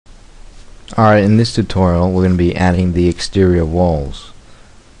Alright, in this tutorial we're going to be adding the exterior walls.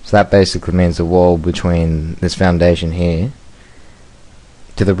 So that basically means the wall between this foundation here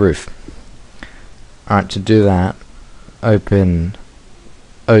to the roof. Alright, to do that, open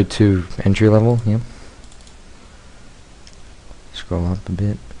O2 entry level, Scroll up a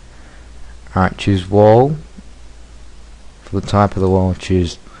bit. Alright, choose wall. For the type of the wall,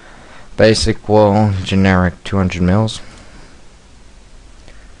 choose basic wall, generic 200 mils.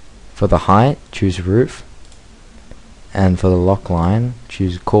 For the height, choose roof, and for the lock line,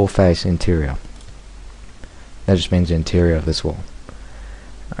 choose core face interior. That just means the interior of this wall.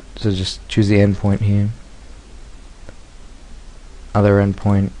 Right, so just choose the endpoint here, other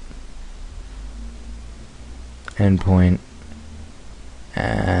endpoint,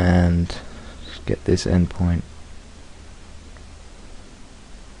 and get this endpoint.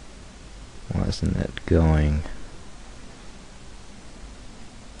 Why isn't it going?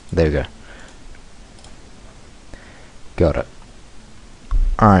 There we go. Got it.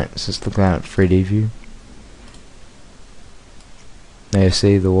 Alright, so let's look at 3D view. Now you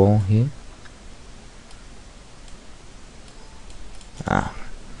see the wall here. Alright,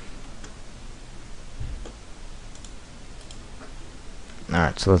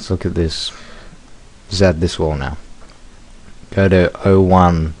 so let's look at this. Let's add this wall now. Go to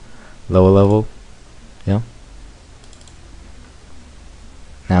O1 lower level.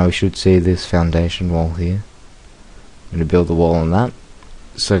 Now we should see this foundation wall here. I'm going to build the wall on that.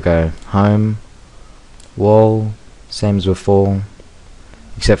 So go home, wall, same as before,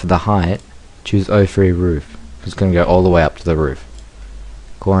 except for the height, choose O3 roof. It's going to go all the way up to the roof.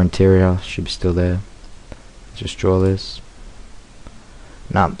 Core interior should be still there. Just draw this.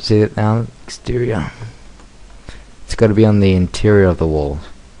 Now, see it now? Exterior. It's got to be on the interior of the wall.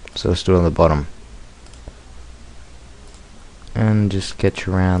 So let's do it on the bottom. And just sketch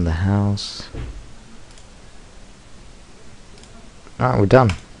around the house. Alright, we're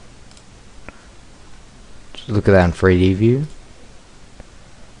done. Just look at that in 3D view.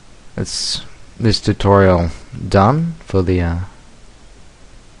 That's this tutorial done for the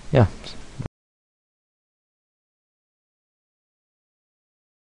yeah.